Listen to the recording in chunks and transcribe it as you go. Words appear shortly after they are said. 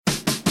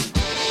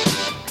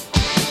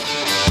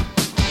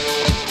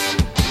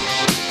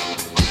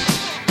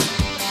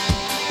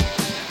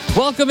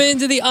Welcome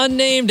into the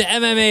Unnamed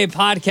MMA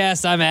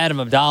podcast. I'm Adam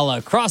Abdalla.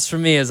 Across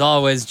from me, as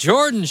always,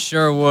 Jordan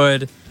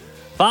Sherwood.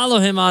 Follow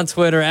him on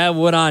Twitter at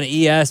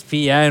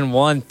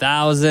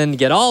WoodOnESPN1000.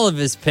 Get all of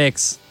his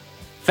picks.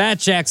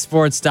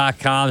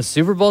 FatJackSports.com.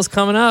 Super Bowl's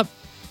coming up.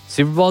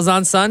 Super Bowl's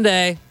on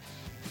Sunday.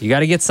 You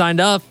got to get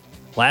signed up.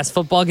 Last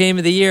football game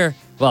of the year.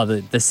 Well,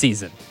 the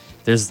season.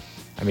 It's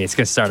going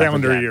to start.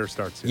 Calendar year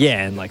starts.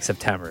 Yeah, in like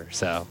September.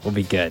 So we'll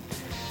be good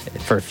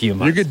for a few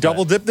months. You could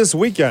double dip this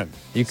weekend.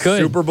 You could.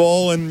 Super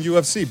Bowl and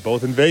UFC,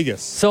 both in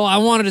Vegas. So I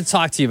wanted to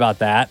talk to you about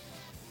that.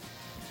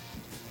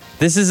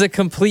 This is a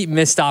complete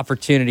missed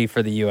opportunity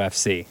for the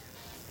UFC.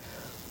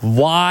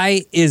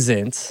 Why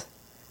isn't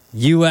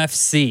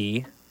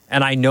UFC,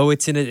 and I know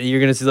it's in it,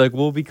 you're going to say like,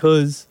 well,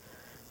 because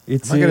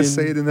it's Am I going to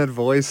say it in that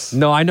voice?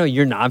 No, I know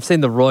you're not. I'm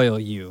saying the royal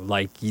you,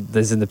 like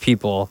there's in the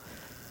people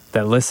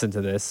that listen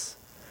to this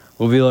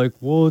will be like,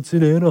 well, it's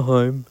in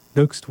Anaheim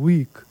next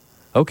week.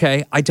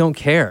 Okay, I don't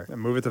care. Yeah,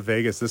 move it to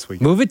Vegas this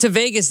weekend. Move it to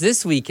Vegas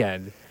this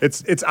weekend.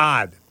 It's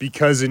odd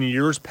because in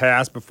years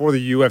past, before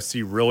the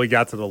UFC really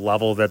got to the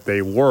level that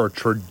they were,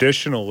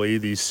 traditionally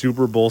the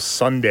Super Bowl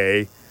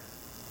Sunday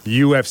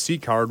UFC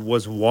card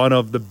was one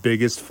of the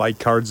biggest fight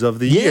cards of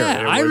the year.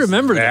 Yeah, I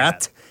remember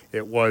that.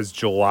 It was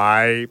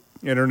July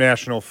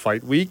International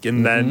Fight Week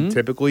and then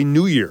typically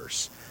New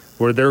Year's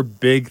were their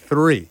big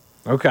three.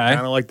 Okay. Kind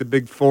of like the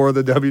big four of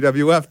the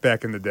WWF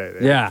back in the day.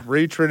 They had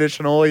three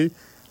traditionally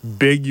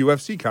big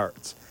UFC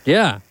cards.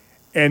 Yeah.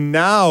 And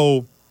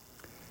right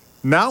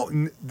now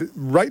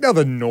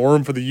the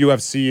norm for the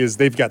UFC is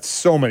they've got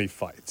so many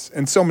fights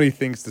and so many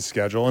things to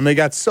schedule, and they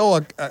got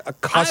so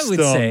accustomed. I would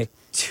say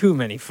too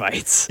many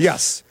fights.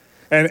 Yes.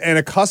 And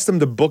accustomed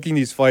to booking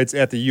these fights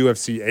at the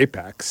UFC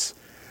Apex,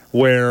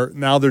 where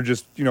now they're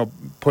just,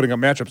 putting up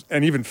matchups.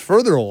 And even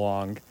further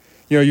along,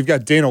 you've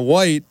got Dana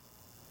White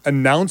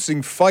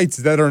announcing fights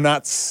that are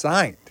not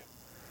signed.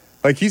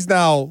 Like, he's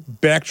now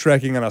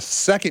backtracking on a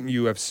second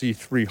UFC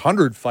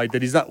 300 fight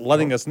that he's not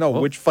letting us know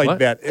which fight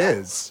that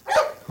is.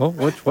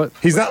 What?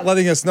 He's not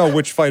letting us know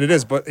which fight it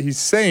is, but he's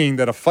saying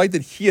that a fight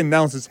that he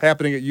announced is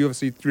happening at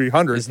UFC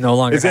 300 is no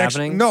longer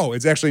happening? No,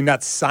 it's actually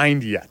not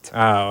signed yet.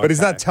 Oh, okay. But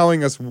he's not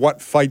telling us what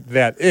fight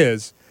that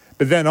is.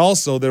 But then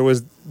also there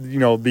was,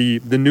 the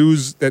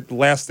news that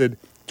lasted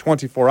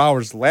 24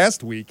 hours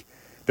last week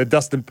that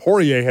Dustin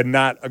Poirier had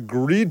not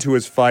agreed to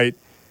his fight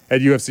at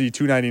UFC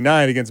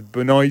 299 against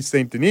Benoit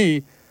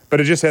Saint-Denis,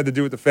 but it just had to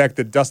do with the fact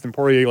that Dustin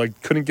Poirier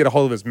couldn't get a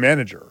hold of his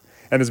manager,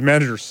 and his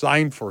manager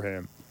signed for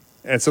him,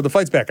 and so the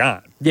fight's back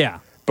on. Yeah,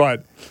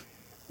 but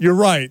you're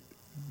right.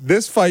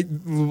 This fight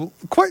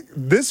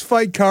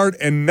card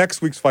and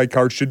next week's fight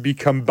card should be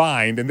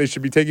combined, and they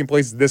should be taking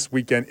place this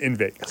weekend in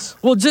Vegas.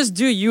 Well, just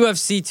do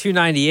UFC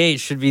 298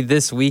 should be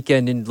this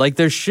weekend, and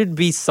there should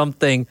be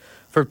something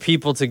for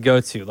people to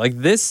go to.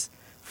 This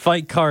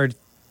fight card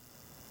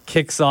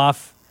kicks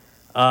off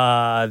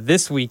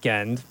this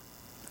weekend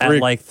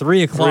at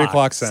 3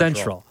 o'clock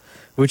Central,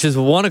 which is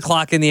 1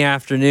 o'clock in the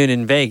afternoon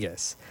in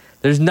Vegas.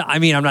 I'm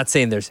not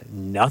saying there's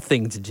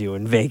nothing to do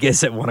in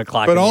Vegas at 1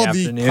 o'clock in the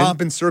afternoon. But all the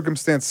pomp and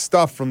circumstance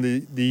stuff from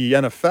the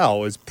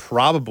NFL is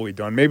probably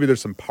done. Maybe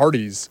there's some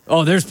parties.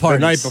 Oh, there's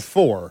parties. The night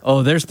before.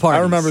 Oh, there's parties.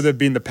 I remember there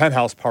being the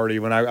Penthouse party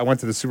when I went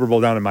to the Super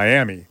Bowl down in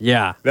Miami.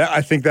 Yeah.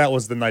 I think that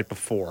was the night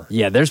before.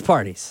 Yeah, there's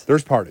parties.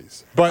 There's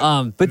parties.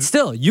 But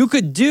still, you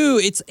could do,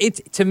 it's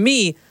to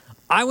me,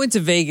 I went to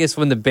Vegas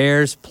when the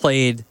Bears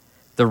played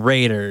the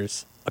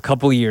Raiders a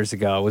couple years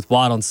ago with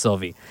Waddle and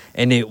Sylvie,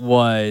 and it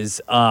was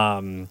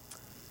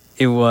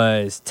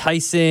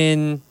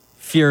Tyson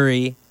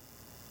Fury.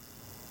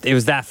 It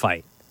was that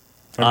fight.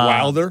 And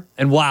Wilder?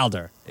 And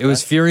Wilder. It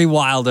was Fury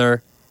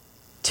Wilder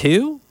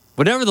 2,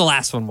 whatever the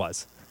last one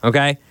was.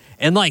 Okay,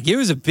 and it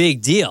was a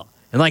big deal,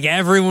 and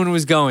everyone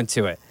was going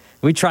to it.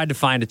 We tried to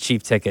find a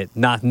cheap ticket,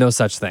 no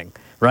such thing,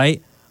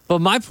 right? But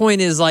my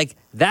point is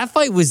that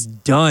fight was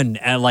done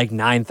at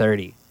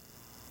 9:30,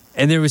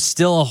 and there was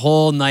still a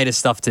whole night of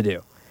stuff to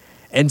do.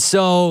 And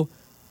so,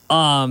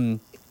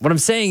 what I'm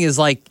saying is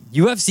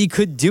UFC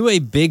could do a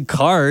big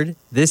card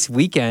this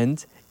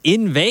weekend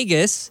in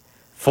Vegas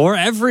for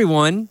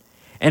everyone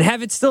and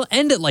have it still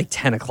end at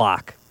 10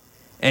 o'clock,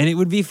 and it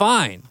would be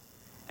fine.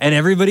 And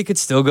everybody could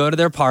still go to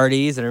their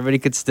parties, and everybody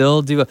could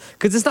still do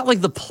because it's not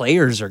like the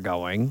players are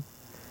going.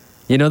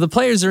 The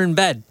players are in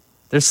bed,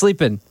 they're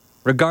sleeping.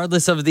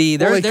 Regardless of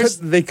they're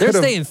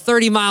staying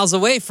 30 miles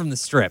away from the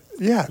Strip.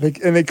 Yeah,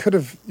 they could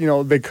have,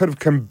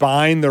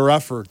 combined their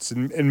efforts,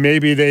 and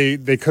maybe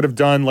they could have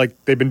done like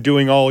they've been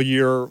doing all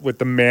year with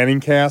the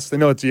Manning cast. I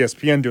know it's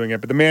ESPN doing it,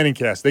 but the Manning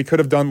cast, they could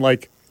have done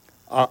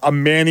a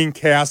Manning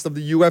cast of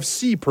the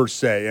UFC per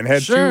se, and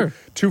had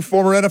two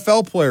former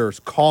NFL players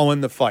calling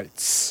the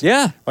fights.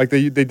 Yeah, like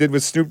they did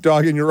with Snoop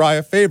Dogg and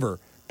Uriah Faber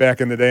back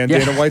in the day in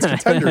Dana White's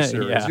Contender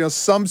Series. Yeah.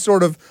 Some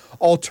sort of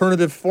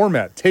alternative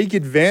format. Take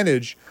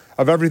advantage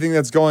of everything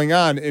that's going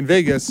on in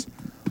Vegas,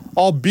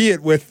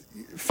 albeit with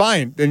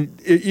fine. And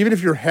even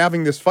if you're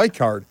having this fight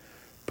card,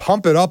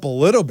 pump it up a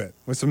little bit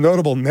with some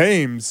notable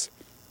names,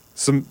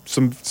 some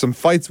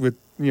fights with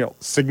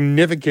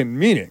significant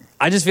meaning.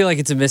 I just feel like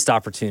it's a missed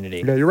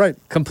opportunity. Yeah, you're right.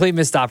 Complete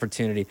missed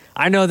opportunity.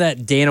 I know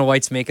that Dana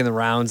White's making the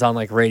rounds on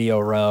like Radio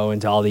Row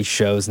and to all these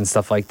shows and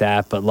stuff like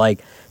that, but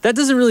like that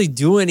doesn't really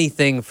do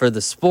anything for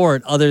the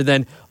sport other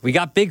than we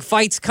got big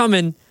fights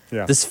coming.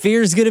 Yeah. The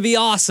Sphere's going to be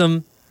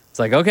awesome. It's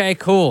like, okay,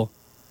 cool.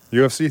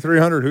 UFC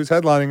 300, who's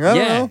headlining?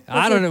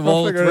 I don't know.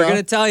 Well, we're going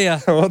to tell you.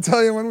 We'll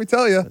tell you when we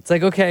tell you. It's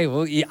like, okay,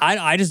 well,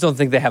 I just don't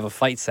think they have a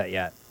fight set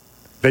yet.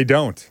 They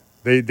don't.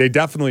 They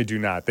definitely do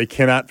not. They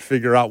cannot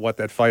figure out what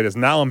that fight is.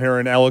 Now I'm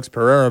hearing Alex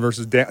Pereira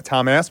versus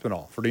Tom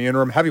Aspinall for the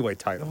interim heavyweight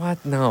title.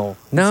 What? No.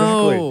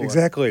 No.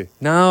 Exactly.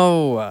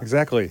 No.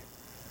 Exactly.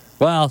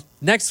 Well,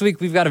 next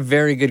week we've got a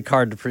very good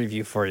card to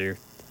preview for you.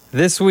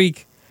 This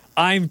week,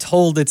 I'm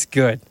told it's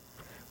good.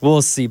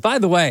 We'll see. By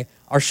the way,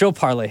 our show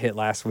parlay hit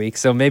last week,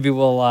 so maybe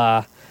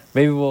we'll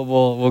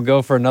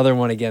go for another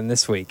one again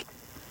this week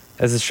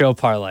as a show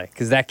parlay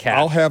because that cash.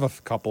 I'll have a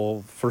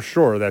couple for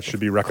sure that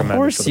should be recommended. Of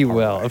course you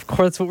will. Of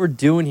course, that's what we're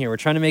doing here. We're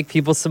trying to make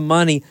people some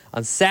money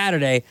on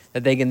Saturday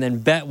that they can then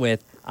bet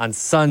with on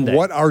Sunday.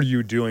 What are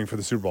you doing for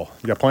the Super Bowl?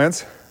 You got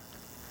plans?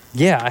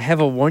 Yeah, I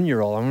have a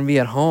 1-year-old. I'm going to be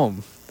at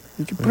home.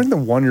 You can bring the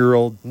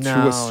 1-year-old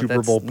to a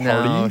Super Bowl party.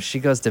 No, she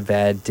goes to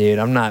bed, dude.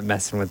 I'm not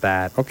messing with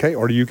that. Okay,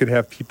 or you could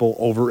have people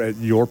over at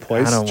your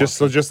place. Just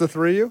the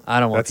three of you? I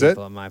don't want That's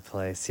people at my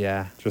place,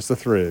 yeah. Just the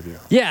three of you.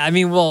 Yeah, I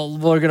mean,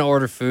 we're going to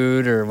order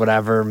food or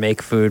whatever,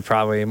 make food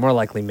probably. More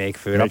likely make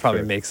food. I'll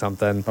probably make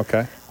something.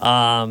 Okay.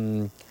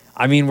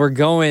 I mean, we're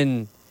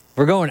going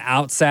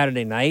out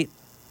Saturday night,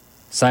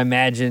 so I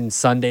imagine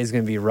Sunday's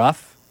going to be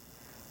rough.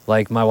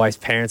 Like, my wife's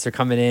parents are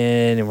coming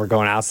in, and we're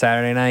going out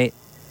Saturday night.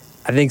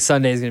 I think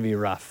Sunday's going to be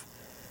rough.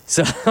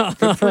 So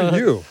good for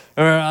you.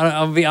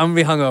 I'm gonna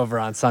be hungover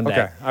on Sunday.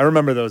 Okay, I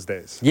remember those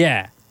days.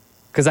 Yeah,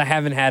 because I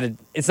haven't had it.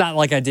 It's not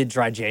like I did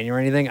dry January or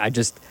anything. I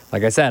just,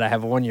 like I said, I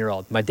have a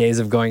 1-year-old. My days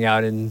of going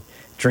out and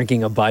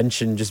drinking a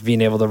bunch and just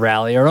being able to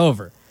rally are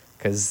over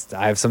because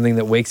I have something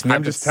that wakes me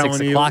up at 6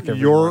 o'clock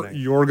every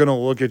morning. You're gonna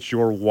look at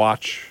your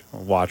watch,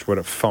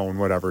 phone,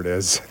 whatever it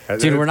is.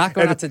 Dude, we're not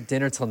going out to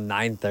dinner till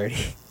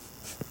 9:30.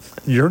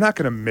 You're not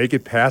going to make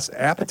it past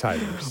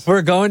appetizers.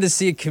 We're going to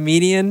see a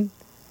comedian,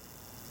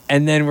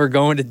 and then we're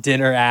going to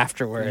dinner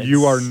afterwards.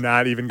 You are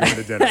not even going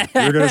to dinner.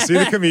 You're going to see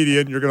the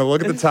comedian. You're going to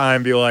look at the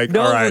time, be like,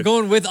 no, all right. We're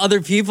going with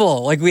other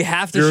people. Like, we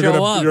have to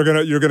show up.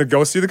 You're gonna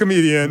go see the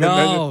comedian,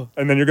 no.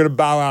 and then you're going to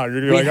bow out.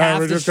 You're going to be like, all right,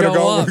 we're just going to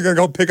go. We're going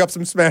to go pick up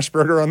some smash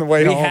burger on the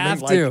way home. We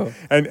have to.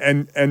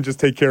 And just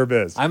take care of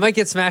biz. I might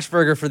get smash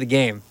burger for the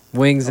game,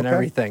 wings and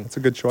everything. That's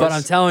a good choice. But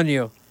I'm telling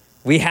you,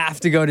 we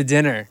have to go to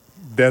dinner.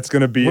 That's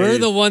going to be. We're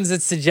the ones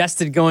that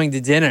suggested going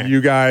to dinner. You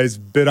guys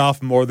bit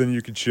off more than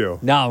you could chew.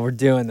 No, we're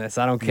doing this.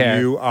 I don't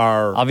care. You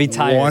are. I'll be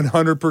tired.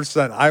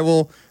 100%. I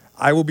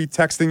will be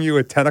texting you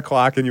at 10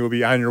 o'clock, and you will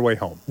be on your way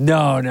home.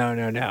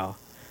 No.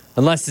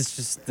 Unless it's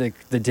just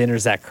the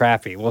dinner's that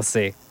crappy. We'll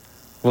see.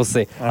 All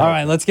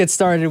right, let's get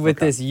started with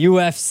this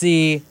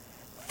UFC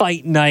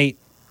Fight Night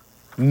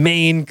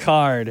main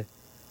card.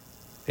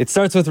 It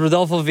starts with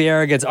Rodolfo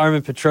Vieira against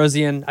Armen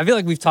Petrosyan. I feel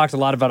like we've talked a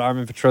lot about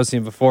Armen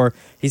Petrosyan before.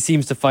 He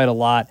seems to fight a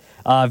lot.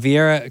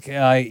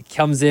 Vieira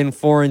comes in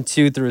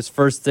 4-2 through his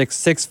first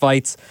six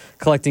fights,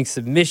 collecting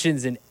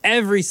submissions in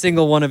every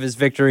single one of his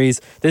victories.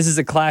 This is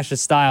a clash of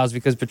styles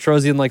because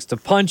Petrosyan likes to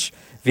punch,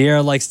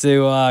 Vieira likes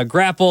to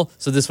grapple,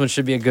 so this one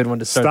should be a good one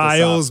to start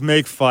Styles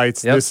make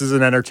fights. Yep. This is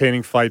an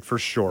entertaining fight for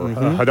sure.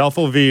 Mm-hmm.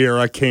 Rodolfo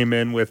Vieira came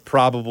in with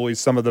probably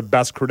some of the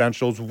best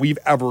credentials we've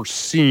ever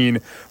seen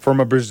from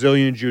a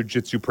Brazilian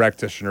jiu-jitsu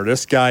practitioner.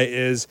 This guy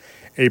is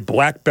a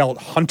black belt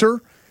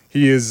hunter.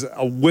 He is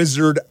a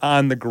wizard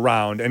on the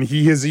ground, and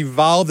he has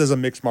evolved as a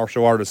mixed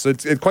martial artist. So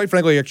quite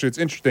frankly, actually, it's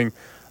interesting.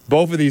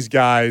 Both of these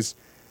guys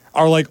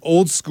are like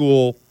old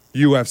school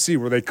UFC,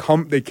 where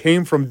they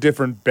came from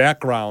different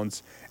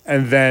backgrounds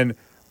and then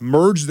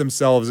merged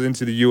themselves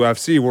into the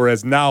UFC,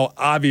 whereas now,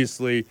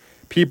 obviously,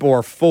 people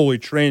are fully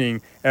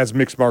training as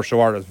mixed martial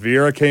artists.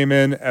 Vieira came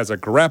in as a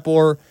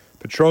grappler,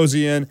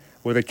 Petrosyan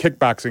with a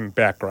kickboxing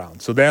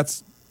background. So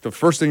that's the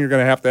first thing you're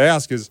going to have to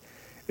ask is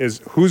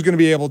who's going to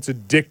be able to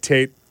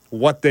dictate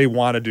what they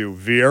want to do.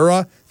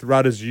 Vieira,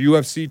 throughout his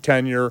UFC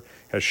tenure,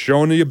 has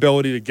shown the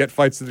ability to get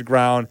fights to the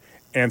ground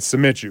and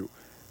submit you.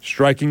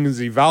 Striking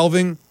is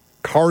evolving.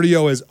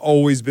 Cardio has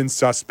always been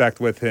suspect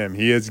with him.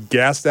 He has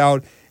gassed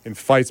out in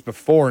fights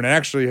before and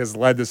actually has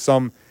led to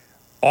some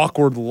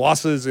awkward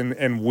losses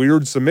and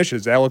weird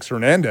submissions. Alex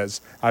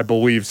Hernandez, I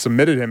believe,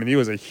 submitted him, and he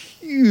was a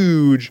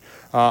huge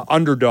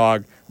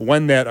underdog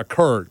when that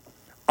occurred.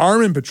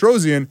 Armen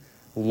Petrosyan,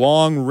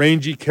 long,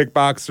 rangy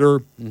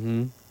kickboxer,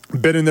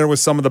 been in there with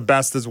some of the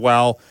best as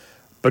well,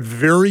 but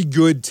very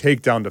good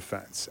takedown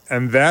defense.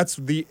 And that's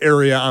the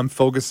area I'm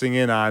focusing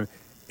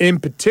in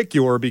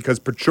particular, because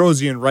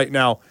Petrosyan right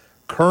now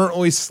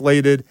currently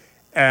slated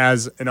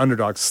as an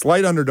underdog.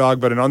 Slight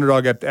underdog, but an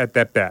underdog at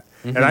that bat.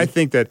 And I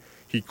think that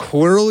he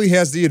clearly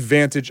has the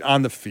advantage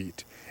on the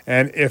feet.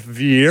 And if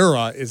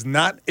Vieira is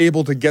not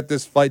able to get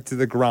this fight to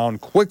the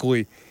ground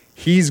quickly,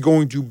 he's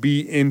going to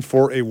be in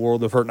for a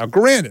world of hurt. Now,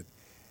 granted,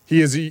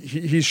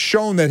 he's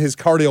shown that his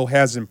cardio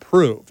has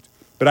improved.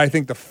 But I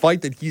think the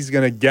fight that he's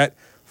going to get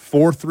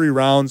for 3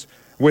 rounds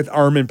with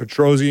Armen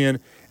Petrosyan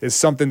is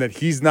something that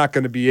he's not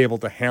going to be able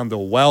to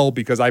handle well,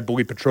 because I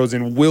believe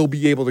Petrosyan will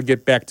be able to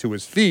get back to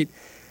his feet.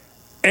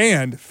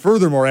 And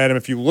furthermore, Adam,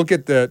 if you look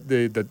at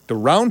the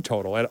round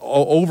total at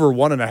over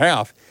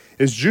 1.5,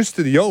 is juiced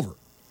to the over.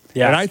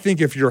 Yeah. And I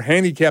think if you're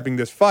handicapping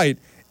this fight,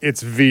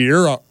 it's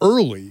Vieira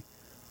early,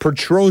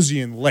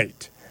 Petrosyan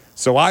late.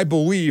 So I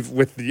believe,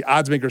 with the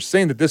odds makers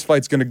saying that this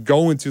fight's going to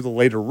go into the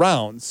later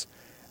rounds,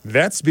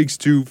 that speaks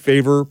to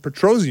favor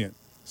Petrosyan.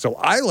 So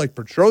I like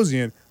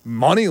Petrosyan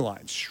money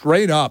line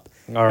straight up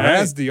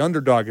as the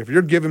underdog. If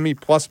you're giving me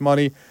plus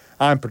money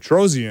on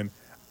Petrosyan,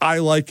 I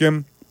like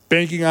him.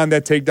 Banking on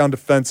that takedown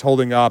defense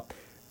holding up,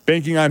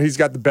 banking on he's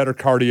got the better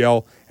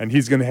cardio, and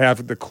he's going to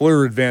have the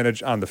clear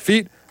advantage on the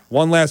feet.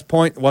 One last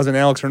point, it wasn't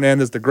Alex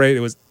Hernandez the Great, it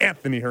was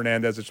Anthony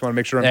Hernandez. I just want to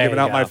make sure I'm giving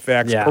out my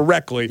facts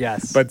correctly.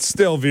 Yes. But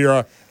still,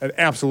 Vieira, an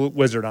absolute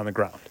wizard on the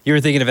ground. You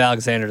were thinking of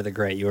Alexander the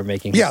Great. You were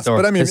making Yes,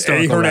 but I mean,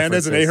 A.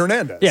 Hernandez and A.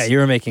 Hernandez. Yeah, you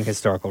were making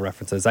historical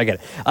references. I get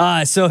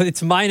it. So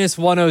it's minus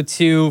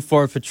 102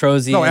 for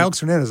Petrosyan. No, Alex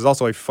Hernandez is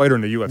also a fighter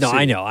in the UFC.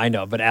 No, I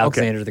know. But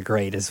Alexander the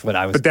Great is what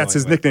I was. But that's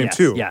his with. nickname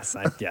too. Yes.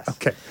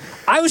 Okay.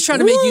 I was trying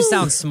to make you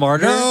sound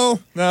smarter.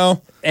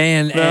 No.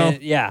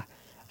 And yeah,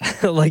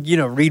 like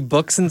read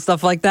books and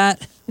stuff like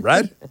that.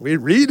 We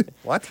read?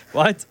 What?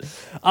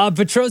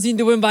 Petrosyan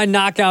to win by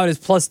knockout is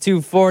plus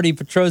 240.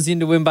 Petrosyan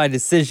to win by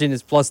decision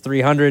is plus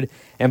 300.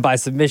 And by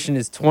submission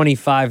is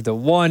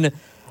 25-1.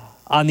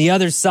 On the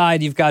other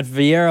side, you've got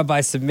Vieira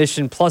by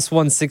submission plus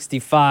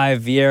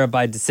 165. Vieira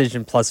by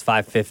decision plus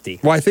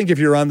 550. Well, I think if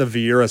you're on the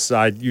Vieira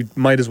side, you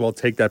might as well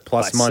take that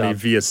plus money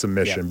via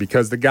submission,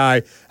 because the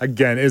guy,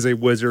 again, is a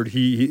wizard.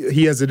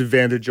 He has an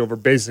advantage over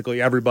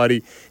basically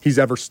everybody he's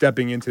ever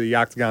stepping into the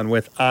octagon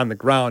with on the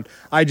ground.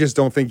 I just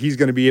don't think he's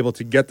going to be able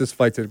to get this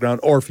fight to the ground,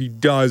 or if he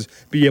does,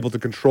 be able to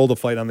control the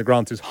fight on the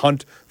ground to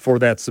hunt for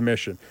that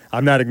submission.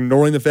 I'm not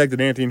ignoring the fact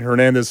that Anthony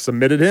Hernandez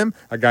submitted him,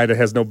 a guy that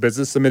has no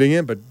business submitting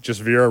him, but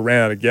just Vieira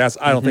ran out of gas.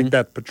 I don't think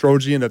that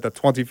Petrosyan, that the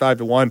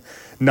 25-1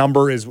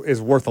 number is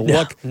worth a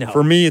look. No.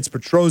 For me, it's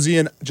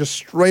Petrosyan just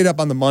straight up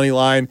on the money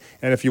line.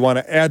 And if you want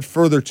to add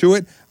further to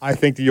it, I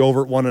think the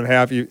over at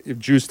 1.5, you've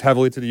juiced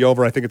heavily to the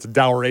over. I think it's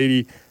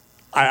 $1.80.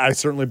 I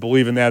certainly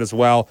believe in that as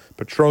well.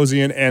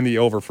 Petrosyan and the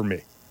over for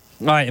me.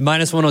 All right,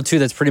 minus 102,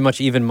 that's pretty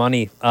much even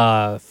money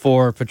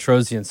for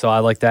Petrosyan, so I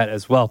like that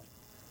as well.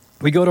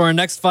 We go to our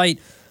next fight,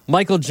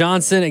 Michael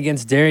Johnson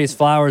against Darius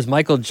Flowers.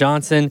 Michael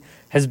Johnson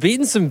has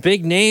beaten some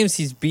big names.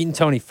 He's beaten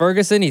Tony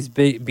Ferguson. He's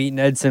beaten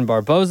Edson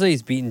Barboza.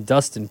 He's beaten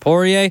Dustin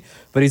Poirier.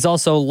 But he's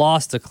also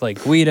lost to Clay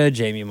Guida,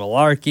 Jamie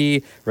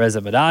Malarkey,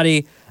 Reza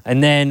Madadi.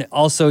 And then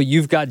also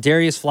you've got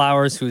Darius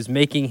Flowers, who is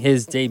making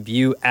his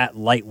debut at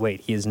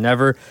lightweight. He has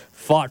never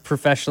fought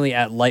professionally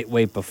at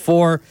lightweight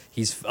before.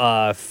 He's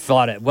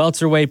fought at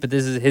welterweight, but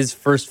this is his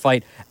first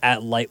fight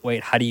at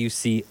lightweight. How do you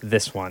see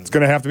this one? It's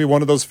going to have to be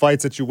one of those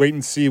fights that you wait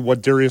and see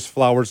what Darius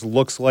Flowers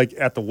looks like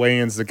at the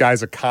weigh-ins. The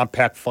guy's a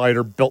compact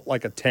fighter, built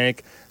like a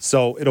tank,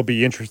 so it'll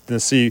be interesting to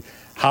see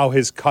how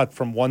his cut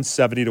from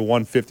 170 to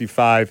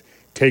 155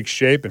 takes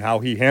shape and how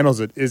he handles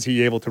it. Is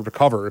he able to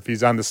recover? If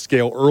he's on the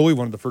scale early,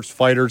 one of the first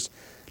fighters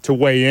to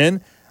weigh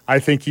in, I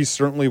think he's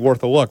certainly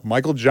worth a look.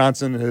 Michael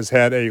Johnson has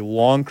had a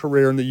long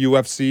career in the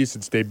UFC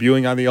since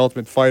debuting on The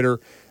Ultimate Fighter,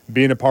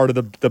 being a part of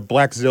the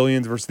Black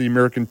Zillions versus the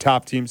American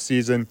Top Team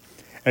season.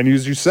 And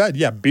as you said,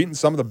 beating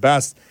some of the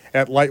best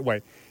at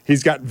lightweight.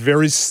 He's got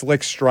very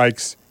slick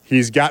strikes.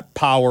 He's got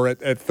power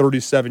at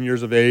 37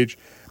 years of age.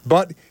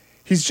 But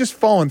he's just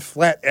fallen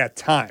flat at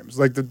times.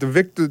 Like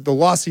the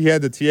loss he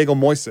had to Thiago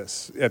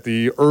Moises at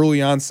the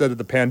early onset of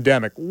the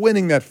pandemic,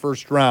 winning that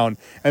first round,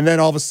 and then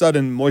all of a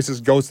sudden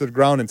Moises goes to the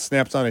ground and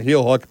snaps on a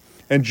heel hook,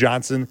 and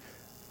Johnson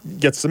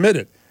gets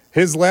submitted.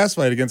 His last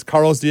fight against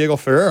Carlos Diego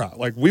Ferreira,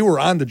 like we were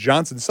on the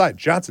Johnson side.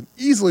 Johnson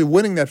easily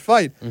winning that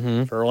fight.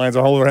 Ferreira lands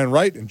a overhand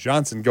right, and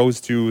Johnson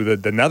goes to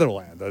the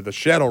Netherlands, the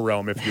Shadow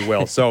Realm, if you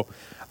will. So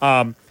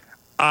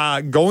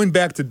going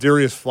back to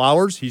Darius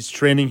Flowers, he's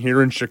training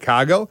here in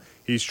Chicago.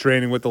 He's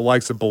training with the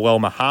likes of Bilal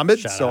Muhammad,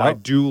 so I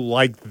do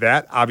like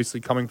that.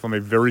 Obviously coming from a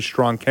very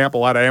strong camp, a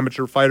lot of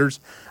amateur fighters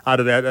out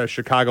of that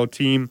Chicago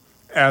team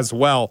as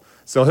well.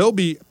 So he'll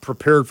be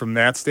prepared from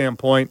that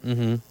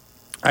standpoint.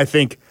 I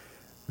think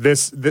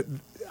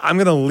I'm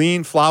going to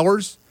lean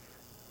Flowers.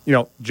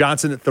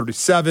 Johnson at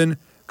 37,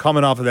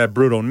 coming off of that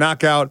brutal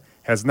knockout,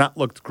 has not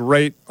looked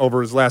great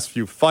over his last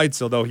few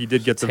fights, although he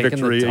did get the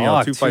victory.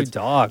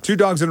 Two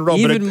dogs in a row.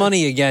 Even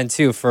money again,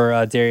 too,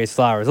 for Darius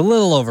Flowers. A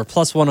little over,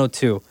 plus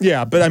 102.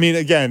 Yeah, but I mean,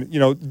 again,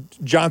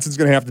 Johnson's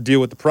going to have to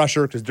deal with the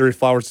pressure because Darius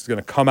Flowers is going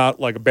to come out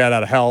like a bat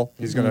out of hell.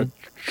 He's going to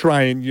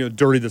try and,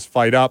 dirty this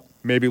fight up,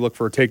 maybe look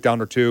for a takedown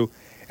or two.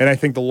 And I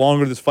think the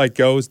longer this fight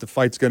goes, the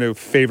fight's going to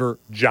favor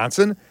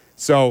Johnson.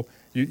 So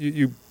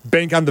you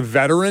bank on the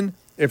veteran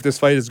if this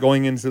fight is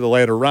going into the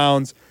later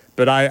rounds.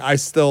 But I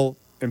still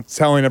am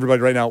telling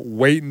everybody right now,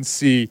 wait and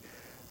see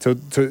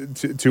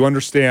to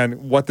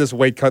understand what this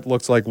weight cut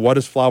looks like. What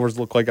does Flowers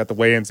look like at the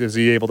weigh-ins? Is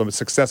he able to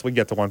successfully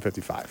get to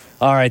 155?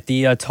 All right,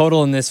 the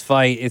total in this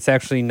fight, it's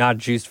actually not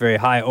juiced very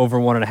high, over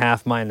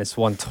 1.5 minus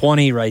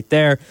 120 right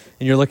there.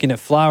 And you're looking at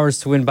Flowers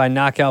to win by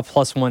knockout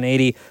plus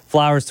 180,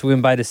 Flowers to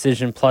win by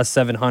decision plus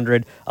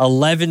 700,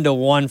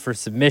 11-1 for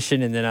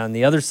submission. And then on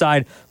the other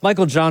side,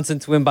 Michael Johnson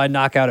to win by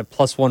knockout at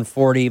plus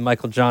 140,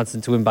 Michael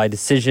Johnson to win by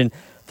decision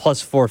plus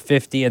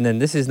 450, and then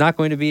this is not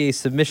going to be a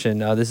submission.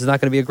 This is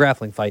not going to be a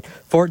grappling fight.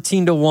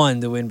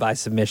 14-1 to win by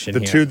submission.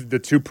 The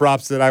two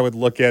props that I would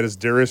look at is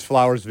Darius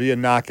Flowers via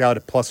knockout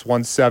at plus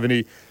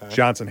 170. Okay.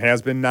 Johnson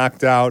has been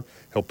knocked out.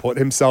 He'll put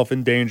himself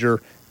in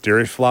danger.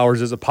 Darius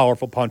Flowers is a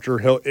powerful puncher.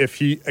 If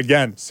he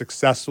again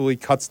successfully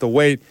cuts the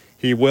weight,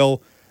 he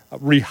will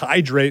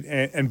rehydrate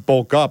and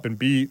bulk up and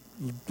be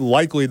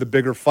likely the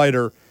bigger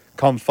fighter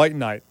come fight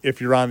night. If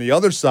you're on the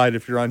other side,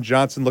 if you're on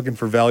Johnson looking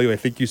for value, I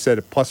think you said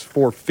a plus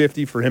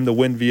 450 for him to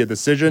win via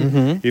decision.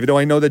 Mm-hmm. Even though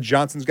I know that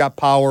Johnson's got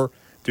power,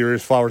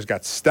 Darius Flowers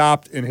got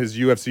stopped in his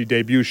UFC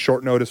debut,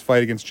 short notice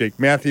fight against Jake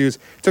Matthews.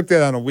 Took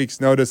that on a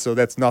week's notice, so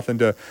that's nothing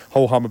to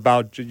ho-hum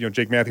about. You know,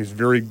 Jake Matthews,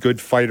 very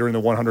good fighter in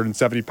the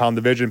 170-pound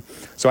division.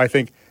 So I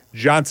think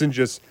Johnson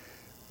just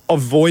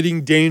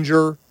avoiding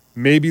danger,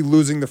 maybe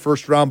losing the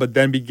first round, but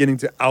then beginning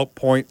to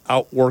outpoint,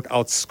 outwork,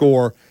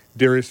 outscore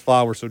Darius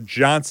Flowers. So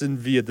Johnson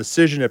via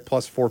decision at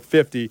plus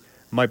 450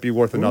 might be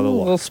worth another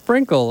look. A little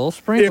sprinkle.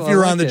 If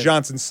you're on the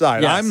Johnson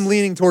side. Yes. I'm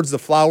leaning towards the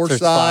Flowers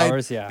side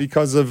Flowers, yeah.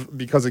 because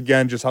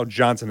again, just how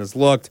Johnson has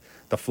looked,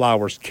 the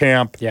Flowers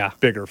camp,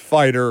 bigger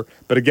fighter.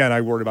 But again,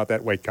 I worried about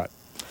that weight cut.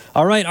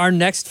 All right, our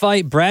next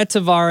fight, Brad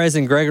Tavares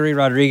and Gregory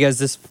Rodriguez.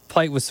 This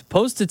fight was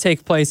supposed to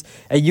take place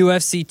at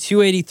UFC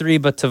 283,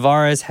 but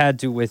Tavares had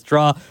to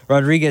withdraw.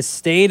 Rodriguez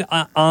stayed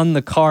on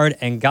the card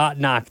and got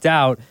knocked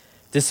out.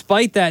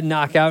 Despite that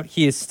knockout,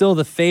 he is still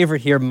the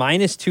favorite here,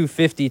 minus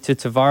 250 to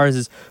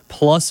Tavares'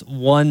 plus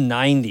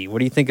 190. What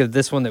do you think of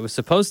this one that was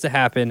supposed to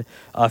happen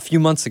a few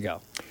months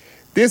ago?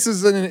 This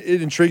is an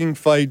intriguing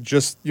fight.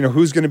 Just,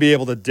 who's going to be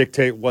able to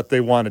dictate what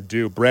they want to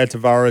do. Brad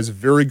Tavares,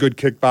 very good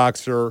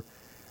kickboxer,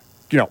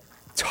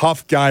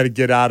 tough guy to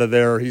get out of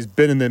there. He's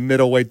been in the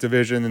middleweight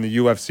division in the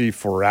UFC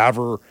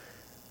forever.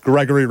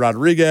 Gregory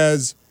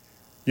Rodriguez,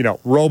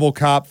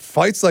 RoboCop,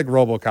 fights like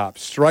RoboCop.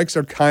 Strikes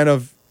are kind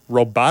of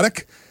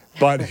robotic,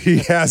 but he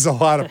has a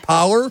lot of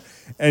power,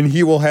 and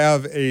he will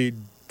have a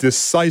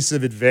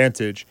decisive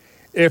advantage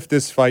if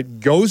this fight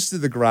goes to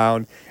the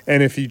ground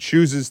and if he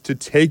chooses to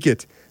take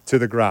it to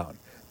the ground.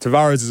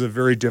 Tavares is a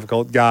very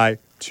difficult guy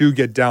to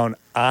get down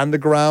on the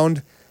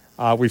ground.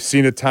 We've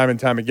seen it time and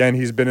time again.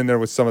 He's been in there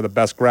with some of the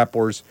best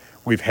grapplers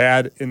we've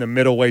had in the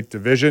middleweight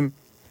division.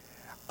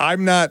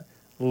 I'm not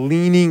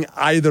leaning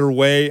either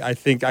way. I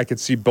think I could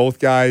see both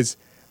guys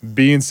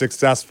being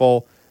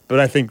successful, but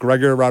I think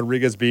Gregory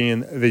Rodriguez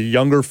being the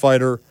younger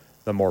fighter,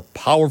 the more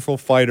powerful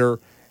fighter,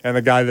 and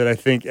the guy that I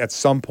think at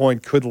some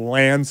point could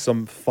land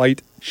some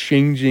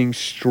fight-changing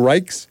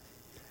strikes.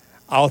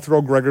 I'll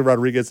throw Gregory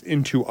Rodriguez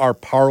into our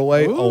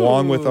parlay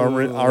along with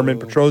Armin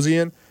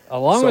Petrosian.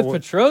 With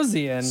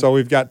Petrosian. So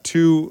we've got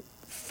two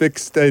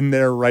fixed in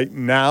there right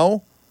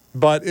now,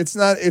 but it's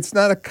not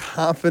a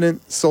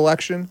confident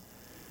selection.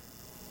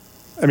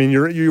 I mean,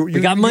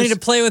 you got money to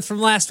play with from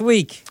last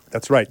week.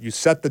 That's right. You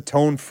set the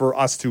tone for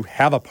us to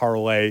have a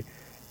parlay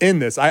in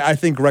this. I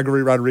think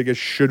Gregory Rodriguez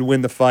should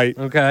win the fight.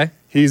 Okay.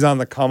 He's on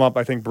the come up.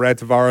 I think Brad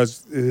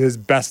Tavares, his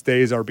best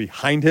days are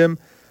behind him,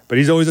 but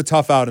he's always a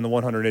tough out in the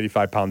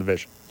 185-pound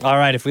division. All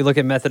right, if we look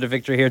at method of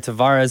victory here,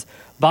 Tavares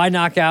by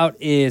knockout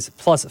is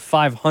plus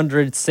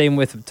 500. Same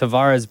with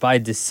Tavares by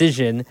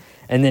decision.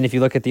 And then if you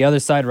look at the other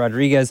side,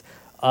 Rodriguez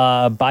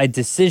by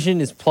decision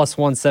is plus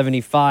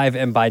 175,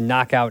 and by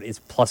knockout is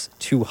plus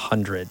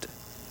 200.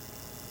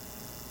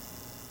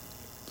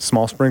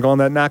 Small sprinkle on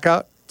that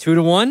knockout?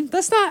 2-1?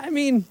 That's not,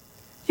 you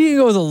can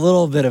go with a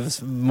little bit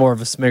of more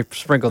of a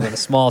sprinkle than a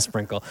small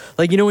sprinkle.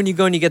 Like, when you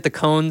go and you get the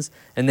cones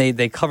and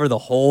they cover the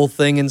whole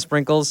thing in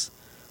sprinkles?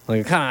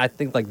 I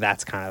think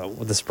that's kind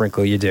of the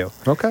sprinkle you do.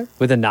 Okay.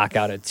 With a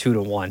knockout at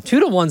 2-1.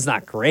 2-1's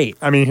not great.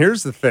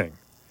 Here's the thing.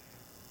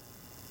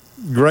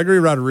 Gregory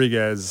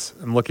Rodriguez,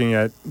 I'm looking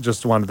at,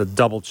 just wanted to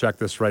double check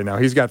this right now.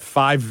 He's got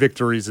 5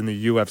 victories in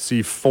the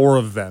UFC. 4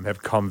 of them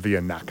have come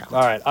via knockout.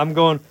 All right, I'm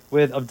going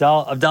with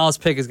Abdalla. Abdalla's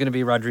pick is going to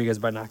be Rodriguez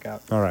by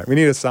knockout. All right, we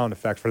need a sound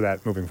effect for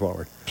that moving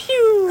forward.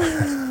 Pew!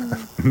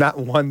 Not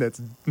one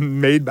that's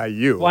made by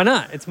you. Why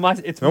not?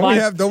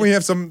 Don't we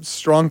have some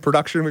strong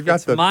production? We've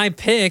got my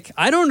pick.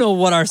 I don't know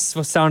what our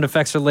sound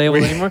effects are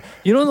labeled anymore.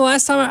 The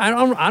last time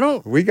I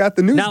don't. We got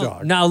the news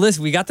dog. Now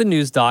listen, we got the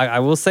news dog. I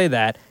will say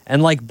that.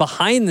 And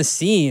behind the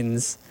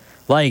scenes,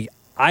 I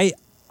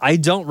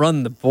don't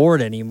run the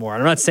board anymore.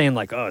 I'm not saying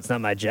it's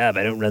not my job.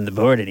 I don't run the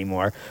board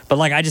anymore. But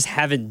I just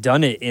haven't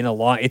done it in a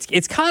long.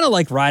 It's kind of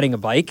like riding a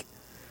bike,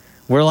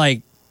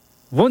 where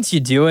once you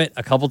do it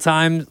a couple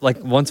times,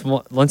 once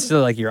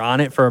you're on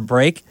it for a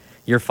break,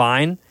 you're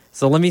fine.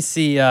 So let me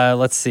see.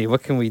 Let's see.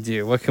 What can we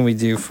do? What can we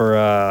do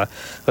for?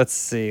 Let's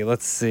see. What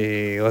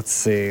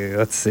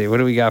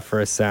do we got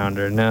for a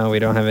sounder? No, we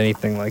don't have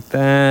anything like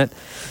that.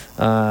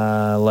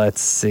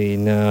 Let's see.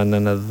 No,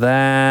 none of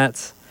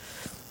that.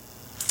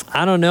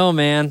 I don't know,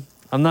 man.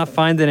 I'm not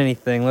finding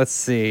anything. Let's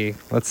see.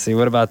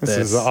 What about this?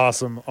 This is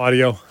awesome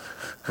audio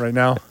right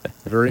now.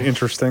 Very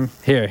interesting.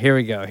 Here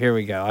we go.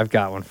 I've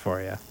got one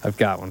for you.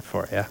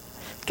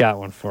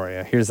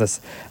 Here's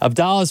this.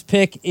 Abdalla's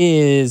pick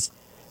is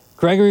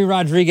Gregory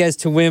Rodriguez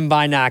to win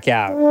by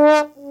knockout.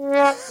 All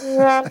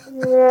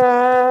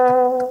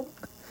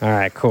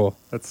right, cool.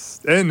 That's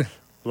in.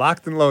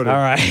 Locked and loaded. All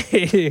right.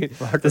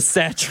 The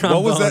sad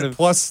trombone. What was that?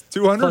 Plus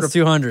 200? Plus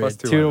 200. Plus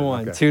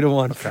 2-1. Okay.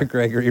 2-1 for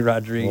Gregory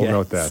Rodriguez. We'll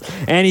note that.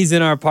 And he's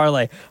in our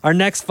parlay. Our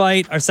next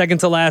fight, our second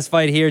to last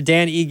fight here,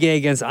 Dan Ige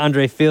against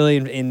Andre Fili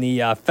in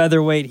the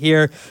featherweight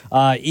here.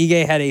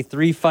 Ige had a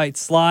 3-fight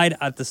slide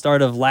at the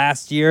start of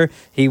last year.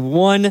 He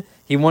won.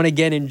 He won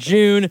again in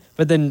June,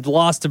 but then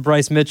lost to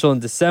Bryce Mitchell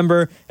in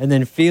December. And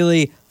then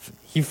Fili,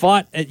 he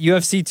fought at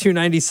UFC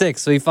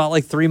 296, so he fought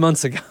like 3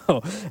 months ago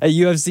at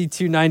UFC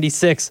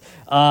 296,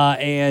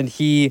 and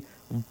he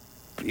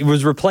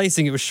was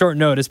replacing. It was short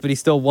notice, but he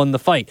still won the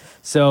fight.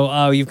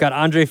 So you've got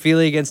Andre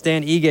Fili against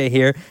Dan Ige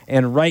here,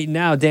 and right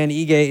now Dan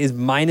Ige is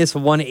minus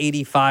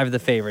 185, the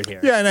favorite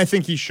here. Yeah, and I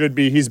think he should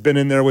be. He's been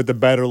in there with the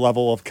better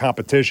level of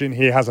competition.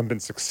 He hasn't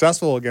been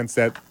successful against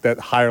that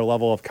higher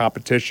level of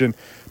competition,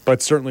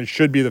 but certainly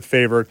should be the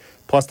favorite.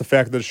 Plus the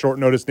fact that the short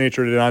notice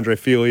nature that Andre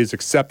Fili is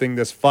accepting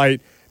this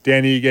fight.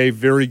 Dan Ige,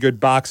 very good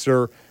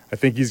boxer. I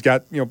think he's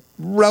got,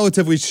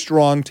 relatively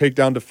strong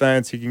takedown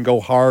defense. He can go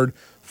hard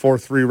for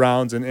 3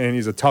 rounds, and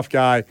he's a tough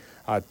guy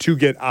to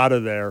get out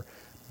of there.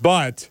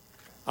 But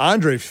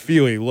Andre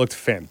Fili looked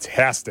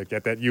fantastic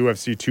at that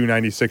UFC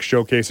 296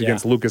 showcase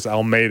against Lucas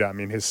Almeida. I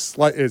mean, his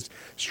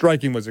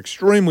striking was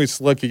extremely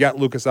slick. He got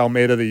Lucas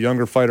Almeida, the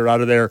younger fighter,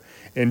 out of there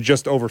in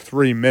just over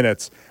 3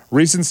 minutes.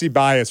 Recency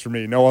bias for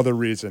me, no other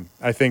reason.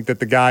 I think that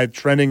the guy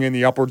trending in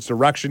the upwards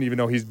direction, even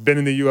though he's been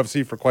in the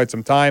UFC for quite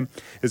some time,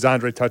 is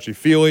Andre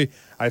Touchy-Fili.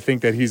 I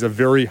think that he's a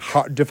very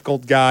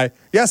difficult guy.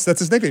 Yes, that's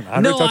his nickname,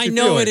 Andre Touchy-Fili.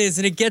 I know it is,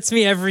 and it gets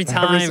me every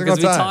time because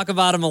we talk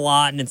about him a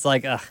lot, and it's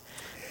like, ugh.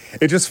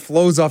 It just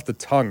flows off the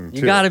tongue, too.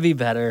 You got to be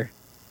better.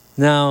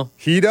 No.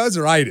 He does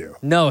or I do?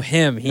 No,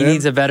 him. He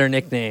needs a better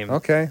nickname.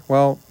 Okay,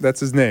 well, that's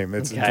his name.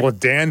 It's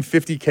Dan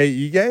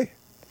 50K Ige?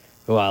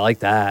 Oh, I like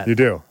that. You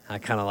do? I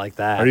kind of like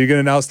that. Are you going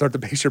to now start to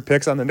base your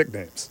picks on the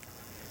nicknames?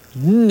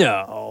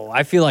 No,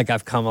 I feel like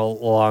I've come a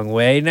long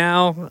way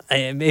now.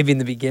 Maybe in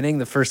the beginning,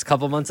 the first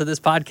couple months of this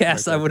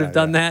podcast, I would have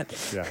done that.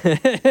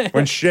 Yeah.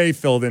 When Shay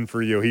filled in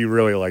for you, he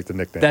really liked the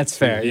nickname. That's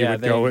fair.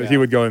 He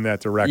would go in that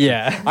direction.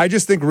 Yeah. I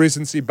just think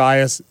recency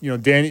bias.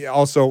 Danny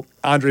also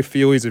Andre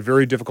Fili is a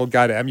very difficult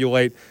guy to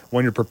emulate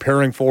when you're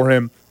preparing for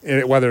him.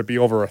 Whether it be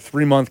over a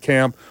 3-month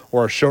camp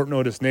or a short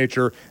notice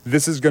nature,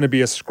 this is going to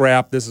be a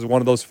scrap. This is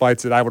one of those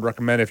fights that I would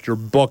recommend if your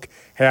book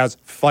has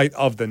fight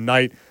of the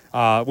night.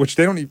 Which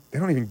they don't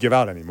even give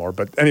out anymore.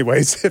 But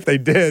anyways, if they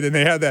did and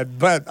they had that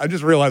bet, I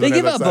just realized they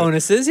give out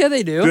bonuses. Yeah,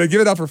 they do. Do they give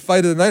it out for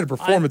fight of the night or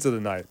performance of the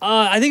night?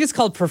 I think it's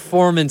called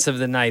performance of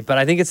the night, but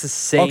I think it's the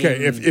same.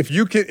 Okay, if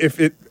your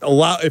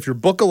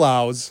book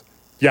allows.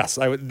 Yes,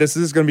 this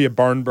is going to be a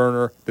barn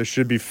burner. This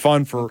should be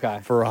fun for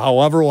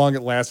however long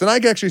it lasts. And I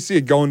can actually see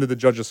it going to the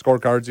judges'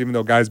 scorecards, even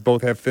though guys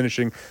both have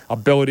finishing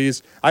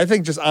abilities. I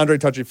think just Andre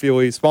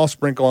Touchy-Fili, small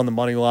sprinkle on the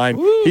money line.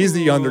 Ooh. He's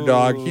the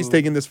underdog. He's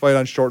taking this fight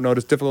on short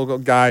notice,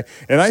 difficult guy.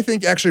 And I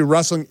think actually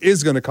wrestling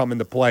is going to come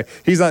into play.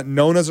 He's not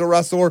known as a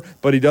wrestler,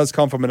 but he does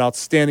come from an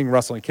outstanding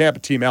wrestling camp, a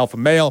Team Alpha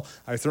Male.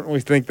 I certainly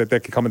think that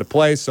could come into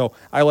play. So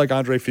I like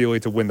Andre Fili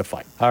to win the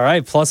fight. All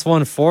right, plus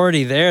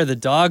 140 there. The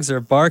dogs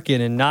are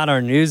barking, and not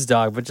our news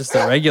dog, but just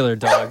the regular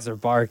dogs are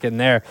barking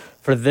there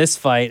for this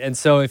fight. And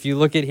so if you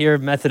look at here,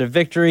 method of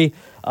victory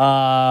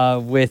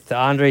with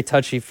Andre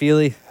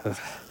Touchy-Fili.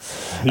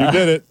 You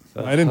did it.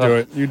 I didn't do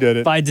it. You did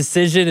it. By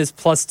decision is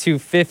plus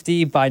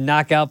 250. By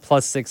knockout,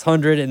 plus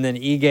 600. And then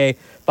Ige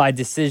by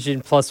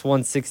decision, plus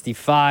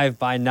 165.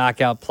 By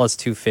knockout, plus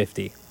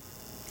 250.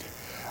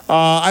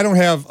 I don't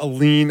have a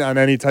lean on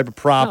any type of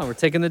prop. No, we're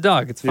taking the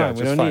dog. It's fine.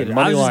 We don't need it.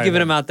 I was just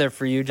giving them out there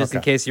for you just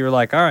in case you were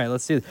like, all right,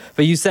 let's do it.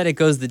 But you said it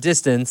goes the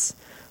distance.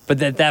 But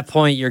at that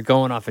point, you're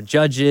going off of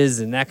judges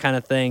and that kind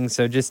of thing.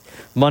 So just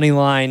money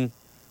line,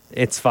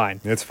 it's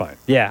fine. It's fine.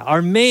 Yeah.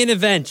 Our main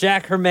event,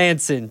 Jack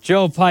Hermansson,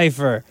 Joe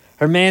Pyfer.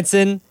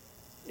 Hermansson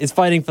is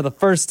fighting for the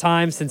first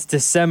time since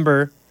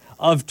December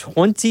of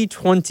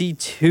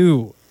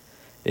 2022.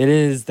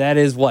 That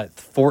is what,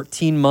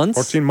 14 months?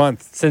 14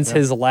 months. Since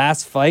his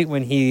last fight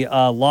when he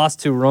lost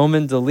to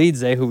Roman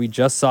Dolidze, who we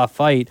just saw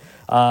fight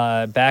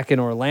back in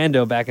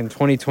Orlando back in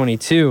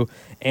 2022.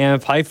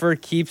 And Pyfer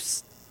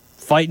keeps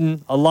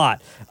fighting a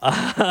lot.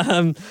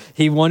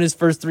 He won his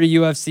first 3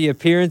 UFC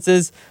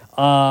appearances.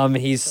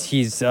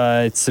 He's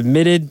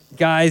submitted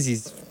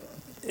guys.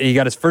 he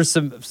got his first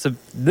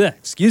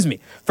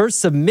first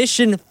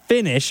submission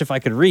finish, if I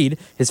could read,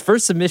 his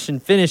first submission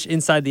finish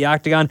inside the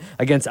octagon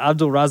against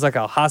Abdulrazak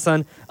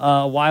Al-Hassan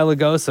a while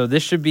ago. So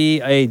this should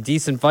be a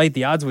decent fight.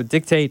 The odds would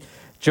dictate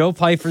Joe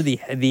Pyfer,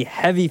 the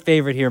heavy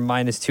favorite here,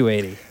 minus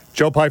 280.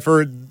 Joe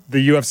Pyfer,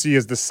 the UFC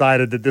has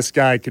decided that this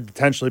guy could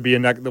potentially be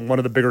one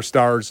of the bigger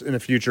stars in the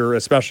future,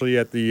 especially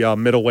at the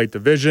middleweight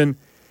division.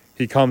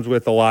 He comes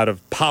with a lot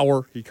of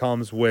power. He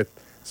comes with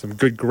some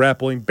good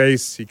grappling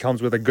base. He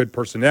comes with a good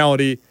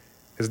personality.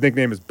 His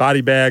nickname is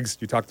Body Bags.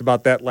 You talked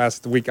about that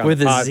last week on with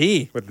the pod. a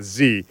Z. With the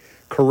Z,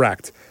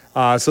 correct.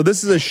 So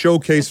this is a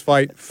showcase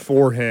fight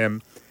for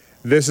him.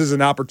 This is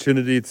an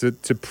opportunity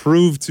to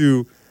prove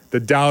to the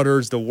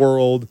doubters, the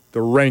world, the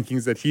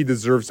rankings that he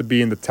deserves to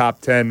be in the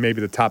top 10, maybe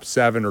the top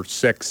 7 or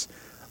 6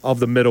 of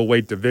the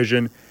middleweight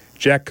division.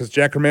 Because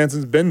Jack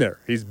Hermansson's been there.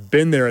 He's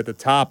been there at the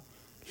top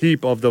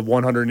heap of the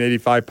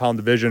 185-pound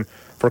division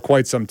for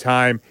quite some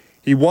time.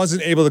 He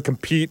wasn't able to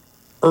compete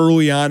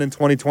early on in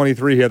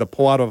 2023. He had to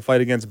pull out of a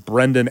fight against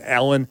Brendan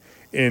Allen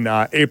in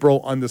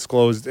April,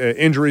 undisclosed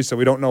injury, so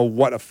we don't know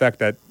what effect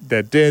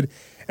that did.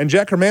 And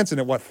Jack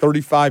Hermansson, at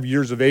 35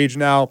 years of age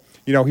now,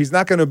 he's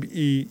not going to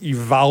be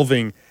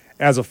evolving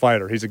as a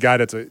fighter. He's a guy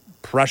that's a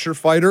pressure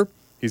fighter.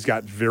 He's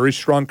got very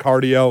strong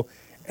cardio,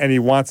 and he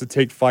wants to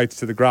take fights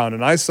to the ground.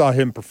 And I saw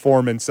him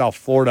perform in South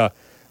Florida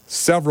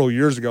several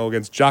years ago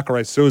against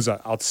Jacare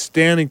Souza.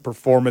 Outstanding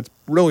performance,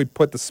 really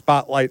put the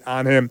spotlight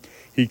on him.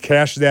 He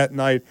cashed that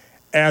night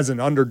as an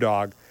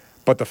underdog.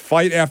 But the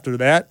fight after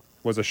that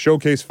was a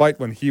showcase fight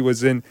when he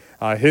was in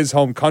his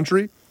home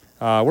country.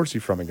 Where's he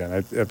from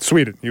again?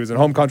 Sweden. He was in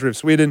home country of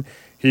Sweden.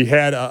 He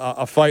had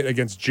a fight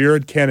against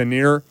Jared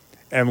Cannonier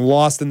and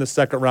lost in the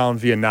second round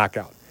via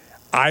knockout.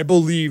 I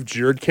believe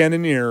Jared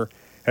Cannonier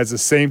has the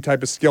same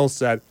type of skill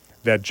set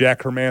that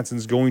Jack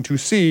Hermansson's going to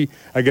see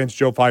against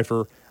Joe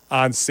Pyfer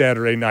on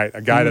Saturday night.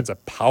 A guy that's a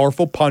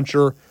powerful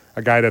puncher,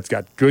 a guy that's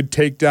got good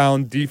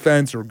takedown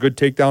defense or good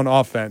takedown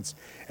offense.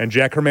 And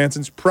Jack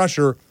Hermansson's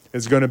pressure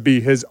is going to be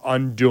his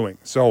undoing.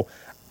 So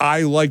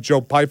I like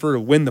Joe Pyfer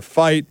to win the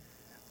fight.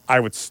 I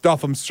would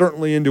stuff him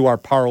certainly into our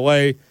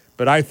parlay,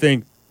 but I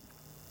think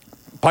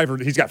Pyfer,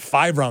 he's got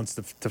 5 rounds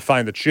to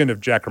find the chin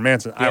of Jack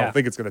Hermansson. Yeah. I don't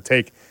think it's going to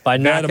take by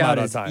that knockout amount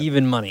of is time.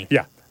 Even money.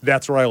 Yeah,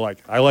 that's where I like.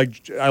 I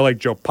like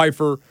Joe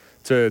Pyfer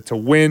to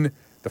win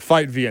the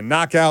fight via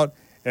knockout,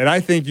 and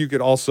I think you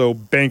could also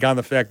bank on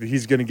the fact that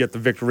he's going to get the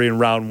victory in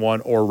round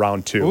 1 or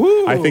round 2.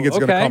 Ooh, I think it's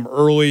going to come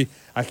early.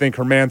 I think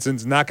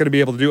Hermansson's not going to be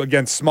able to do it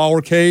against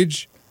smaller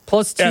cage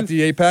at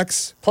the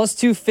Apex. Plus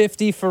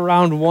 250 for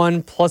round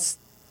 1, plus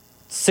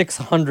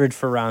 600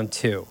 for round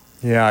 2.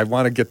 Yeah, I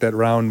want to get that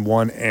round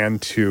 1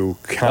 and 2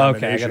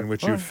 combination,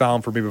 which you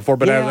found for me before.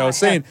 But as I was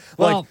saying,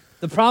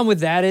 the problem with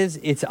that is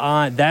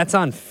that's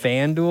on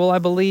FanDuel, I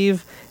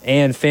believe,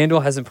 and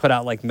FanDuel hasn't put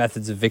out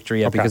methods of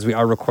victory yet because we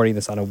are recording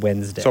this on a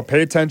Wednesday. So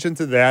pay attention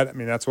to that. I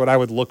mean, that's what I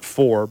would look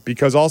for,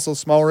 because also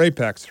smaller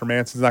Apex,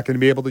 Hermansson's not going to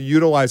be able to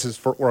utilize his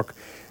footwork,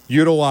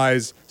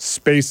 utilize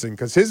spacing,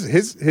 because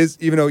his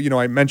even though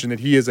I mentioned that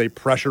he is a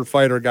pressure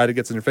fighter, a guy that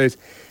gets in your face,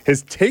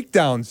 his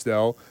takedowns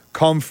though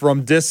come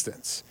from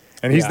distance.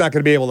 And he's not going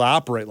to be able to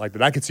operate like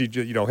that. I could see,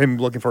 him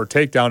looking for a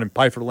takedown and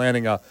Pyfer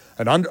landing an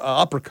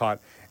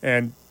uppercut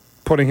and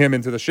putting him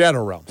into the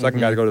shadow realm. Second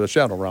guy to go to the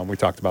shadow realm we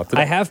talked about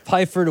today. I have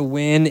Pyfer to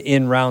win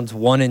in rounds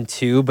 1 and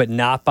 2, but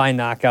not by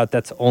knockout.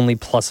 That's only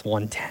plus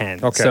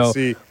 110. Okay, so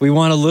we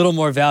want a little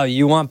more value.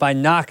 You want by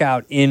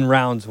knockout in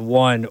rounds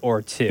 1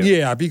 or 2.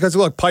 Yeah, because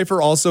look, Pyfer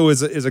also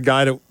is a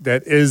guy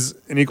that is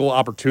an equal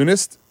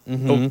opportunist.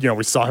 Mm-hmm.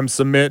 We saw him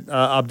submit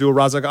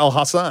Abdulrazak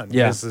Al-Hassan.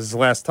 This is his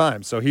last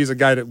time. So he's a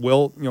guy that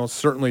will,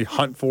 certainly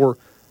hunt for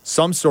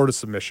some sort of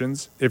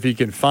submissions if he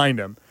can find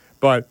them.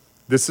 But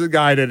this is a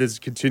guy that is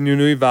continuing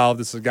to evolve.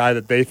 This is a guy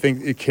that they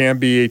think it can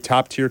be a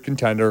top-tier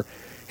contender.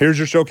 Here's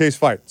your showcase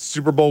fight.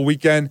 Super Bowl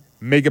weekend,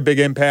 make a big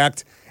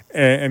impact,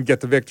 and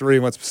get the victory.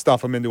 And let's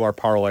stuff him into our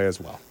parlay as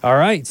well. All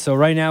right. So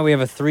right now we have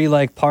a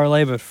 3-leg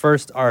parlay, but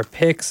first our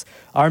picks.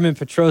 Armin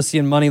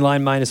Petrosyan money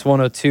line minus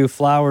 102.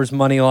 Flowers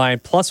money line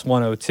plus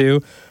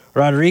 102.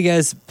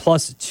 Rodriguez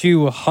plus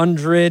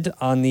 200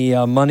 on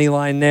the money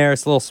line there.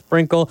 It's a little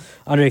sprinkle.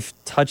 Andre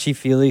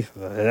touchy-feely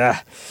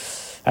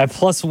at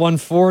plus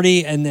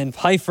 140, and then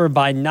Pyfer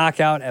by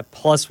knockout at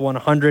plus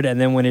 100.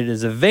 And then when it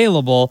is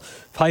available,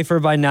 Pyfer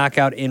by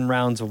knockout in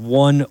rounds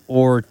 1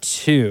 or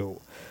 2.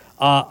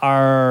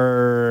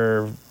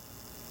 I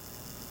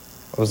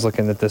was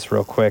looking at this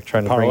real quick,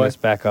 trying to bring this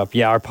back up.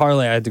 Yeah, our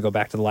parlay, I had to go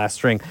back to the last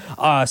screen.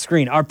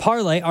 Our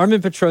parlay,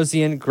 Armin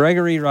Petrosyan,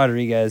 Gregory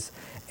Rodriguez,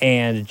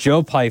 and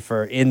Joe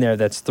Pyfer in there.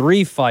 That's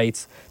 3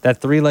 fights. That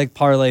 3-leg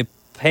parlay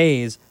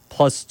pays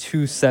plus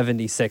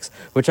 276,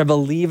 which I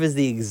believe is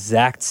the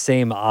exact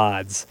same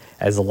odds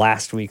as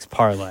last week's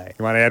parlay.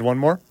 You want to add one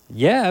more?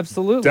 Yeah,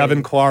 absolutely.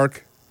 Devin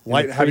Clark,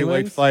 light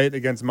heavyweight fight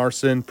against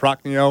Marcin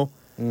Prokhnio.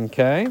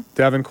 Okay.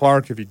 Devin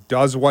Clark, if he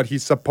does what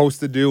he's supposed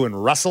to do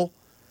and wrestle,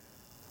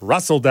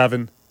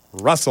 Devin,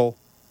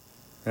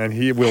 and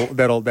he will.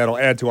 That'll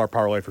add to our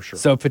parlay for sure.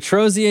 So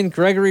Petrosyan,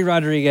 Gregory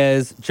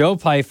Rodriguez, Joe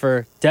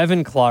Pyfer,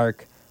 Devin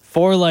Clark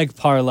 4-leg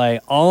parlay,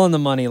 all on the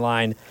money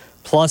line,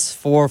 plus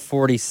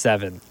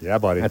 447. Yeah,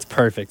 buddy. That's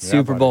perfect. Yeah,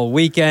 Super Bowl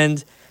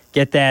weekend.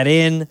 Get that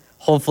in.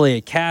 Hopefully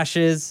it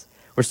cashes.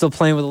 We're still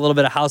playing with a little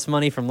bit of house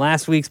money from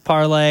last week's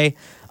parlay.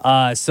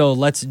 So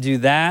let's do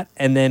that,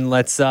 and then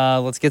let's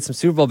get some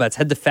Super Bowl bets.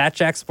 Head to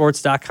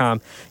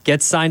fatjacksports.com.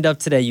 Get signed up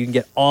today. You can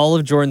get all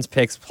of Jordan's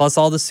picks, plus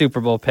all the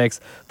Super Bowl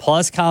picks,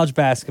 plus college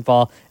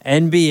basketball.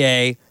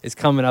 NBA is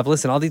coming up.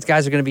 Listen, all these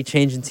guys are going to be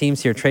changing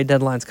teams here. Trade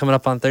deadline's coming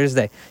up on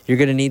Thursday. You're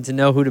going to need to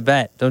know who to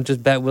bet. Don't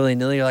just bet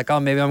willy-nilly. You're like,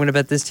 oh, maybe I'm going to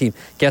bet this team.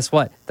 Guess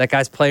what? That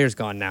guy's player's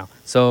gone now.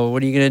 So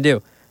what are you going to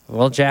do?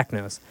 Well, Jack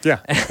knows. Yeah,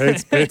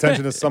 pay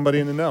attention to somebody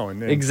in the know.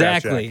 And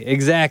exactly.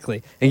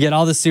 And get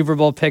all the Super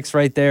Bowl picks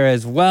right there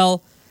as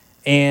well.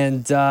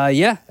 And,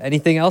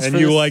 anything else and for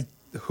you this? like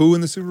who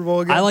in the Super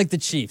Bowl again? I like the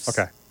Chiefs.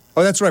 Okay.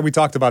 Oh, that's right. We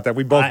talked about that.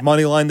 We both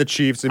money-lined the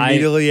Chiefs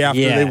immediately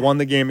after they won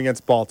the game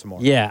against Baltimore.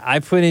 Yeah, I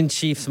put in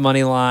Chiefs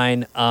money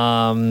line.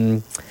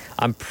 I'm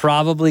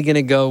probably going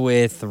to go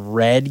with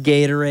red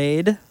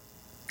Gatorade.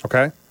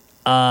 Okay.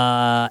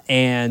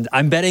 And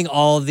I'm betting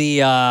all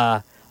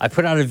the... I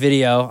put out a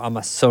video on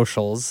my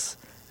socials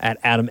at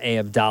Adam A.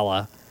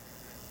 Abdalla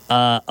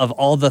of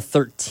all the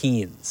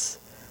 13s.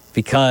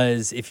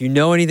 Because if you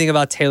know anything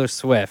about Taylor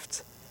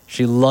Swift,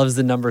 she loves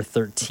the number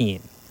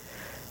 13.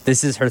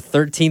 This is her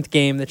 13th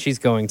game that she's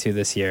going to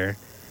this year.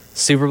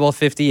 Super Bowl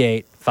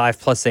 58, 5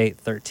 plus 8,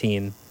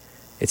 13.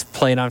 It's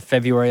played on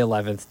February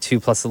 11th.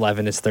 2 plus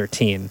 11 is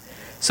 13.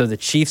 So the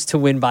Chiefs to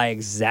win by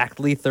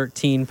exactly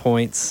 13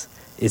 points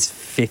is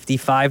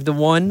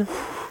 55-1.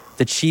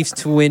 The Chiefs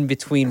to win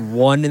between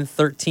 1 and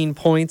 13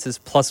 points is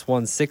plus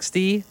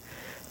 160.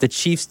 The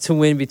Chiefs to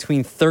win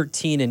between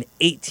 13 and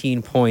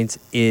 18 points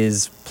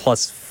is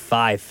plus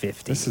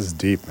 550. This is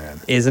deep, man.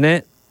 Isn't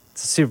it?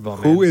 It's a Super Bowl,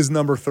 man. Who is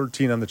number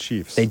 13 on the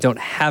Chiefs? They don't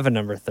have a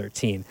number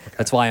 13. Okay.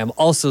 That's why I'm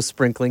also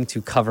sprinkling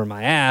to cover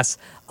my ass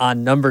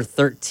on number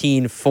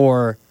 13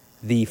 for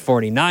the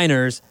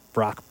 49ers,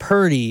 Brock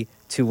Purdy,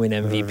 to win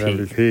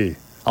MVP.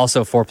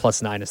 Also, 4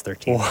 plus 9 is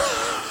 13.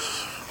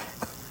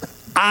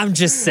 I'm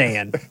just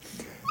saying.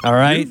 All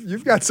right,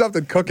 you've got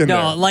something cooking.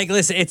 No, like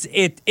listen,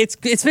 it's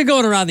been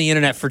going around the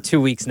internet for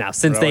 2 weeks now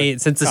since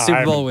the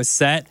Super Bowl was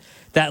set.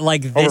 That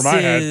like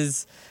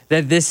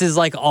this is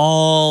like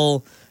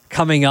all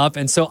coming up,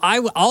 and so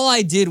all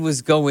I did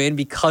was go in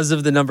because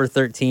of the number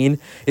 13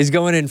 is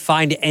go in and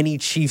find any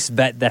Chiefs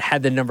bet that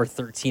had the number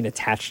 13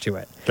 attached to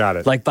it. Got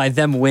it. Like by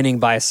them winning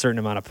by a certain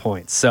amount of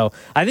points. So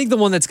I think the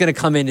one that's going to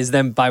come in is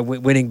them by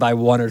winning by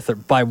 1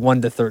 by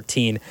 1 to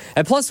 13,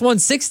 and plus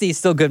 160 is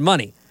still good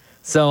money.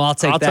 So I'll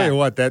take that. I'll tell you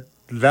what, that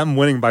them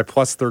winning by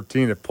plus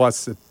 13 at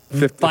plus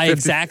 50, by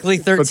exactly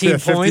 13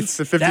 points,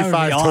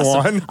 55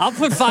 awesome. to 1. I'll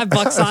put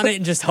 $5 on it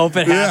and just hope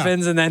it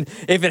happens. And then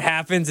if it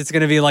happens, it's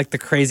going to be like the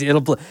crazy.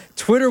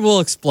 Twitter will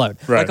explode.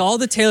 Right. Like all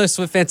the Taylor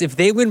Swift fans, if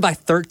they win by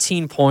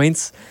 13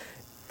 points,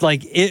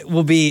 like it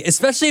will be,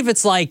 especially if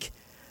it's like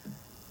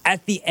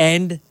at the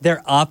end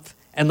they're up.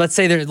 And let's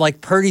say they're like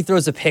Purdy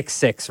throws a pick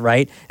 6,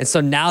 right? And so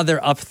now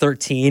they're up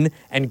 13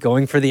 and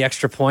going for the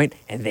extra point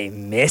and they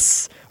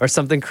miss or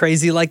something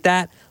crazy like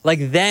that.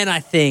 Like then I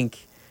think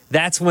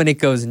that's when it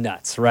goes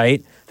nuts,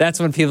 right? That's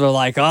when people are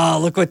like, oh,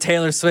 look what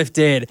Taylor Swift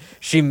did.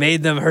 She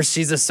made them,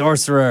 she's a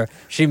sorcerer.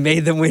 She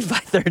made them win by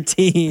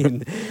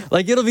 13.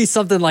 Like it'll be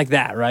something like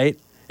that, right?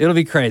 It'll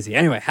be crazy.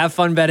 Anyway, have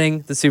fun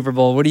betting the Super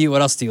Bowl. What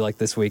else do you like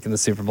this week in the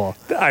Super Bowl?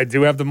 I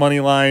do have the money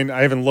line.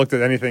 I haven't looked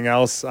at anything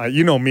else.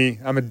 You know me.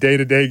 I'm a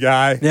day-to-day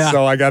guy. Yeah.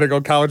 So I got to go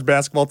college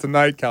basketball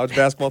tonight, college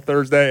basketball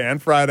Thursday and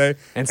Friday.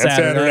 And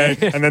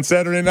Saturday. And then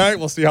Saturday night,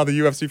 we'll see how the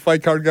UFC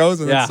fight card goes.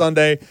 And then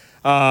Sunday,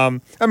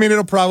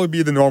 it'll probably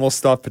be the normal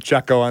stuff.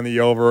 Pacheco on the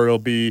over. It'll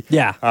be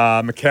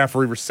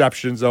McCaffrey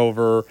receptions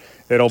over.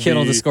 It'll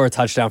Kittle be to score a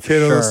touchdown for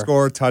Kittle sure. to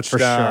score a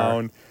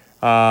touchdown. For sure.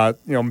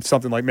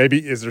 Something like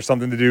maybe is there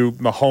something to do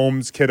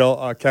Mahomes, Kittle,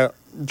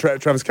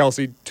 Travis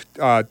Kelce,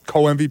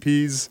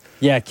 co-MVPs?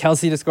 Yeah,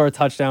 Kelce to score a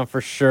touchdown for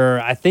sure.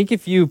 I think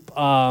if you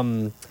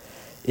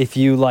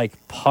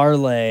like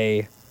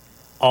parlay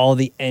all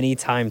the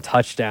anytime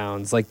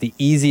touchdowns, like the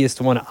easiest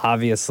one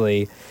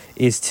obviously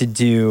is to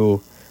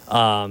do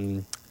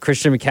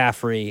Christian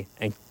McCaffrey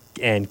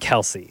and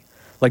Kelce.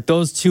 Like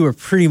those two are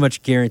pretty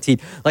much guaranteed.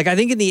 Like I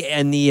think in the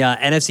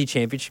NFC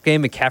Championship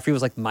game, McCaffrey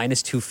was like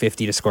minus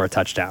 250 to score a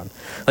touchdown.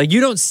 Like you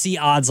don't see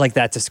odds like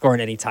that to score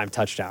an anytime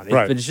touchdown.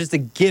 Right. But it's just a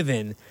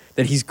given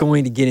that he's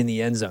going to get in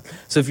the end zone.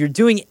 So if you're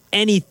doing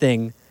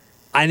anything,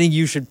 I think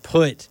you should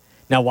put.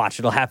 Now watch,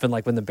 it'll happen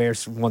like when the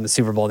Bears won the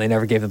Super Bowl and they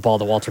never gave the ball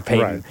to Walter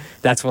Payton. Right.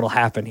 That's what'll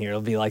happen here.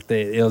 It'll be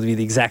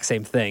the exact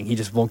same thing. He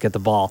just won't get the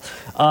ball.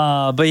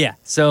 But yeah,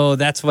 so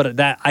that's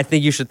I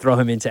think you should throw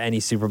him into any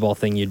Super Bowl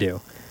thing you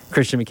do.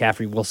 Christian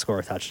McCaffrey will score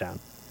a touchdown.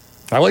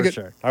 I like it.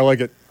 Sure. I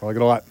like it a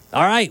lot.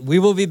 All right. We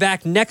will be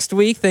back next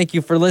week. Thank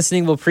you for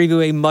listening. We'll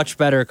preview a much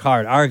better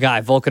card. Our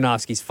guy,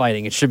 Volkanovski's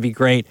fighting. It should be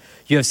great.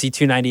 UFC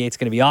 298 is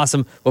going to be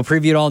awesome. We'll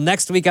preview it all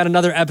next week on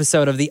another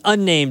episode of the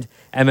Unnamed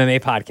MMA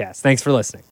Podcast. Thanks for listening.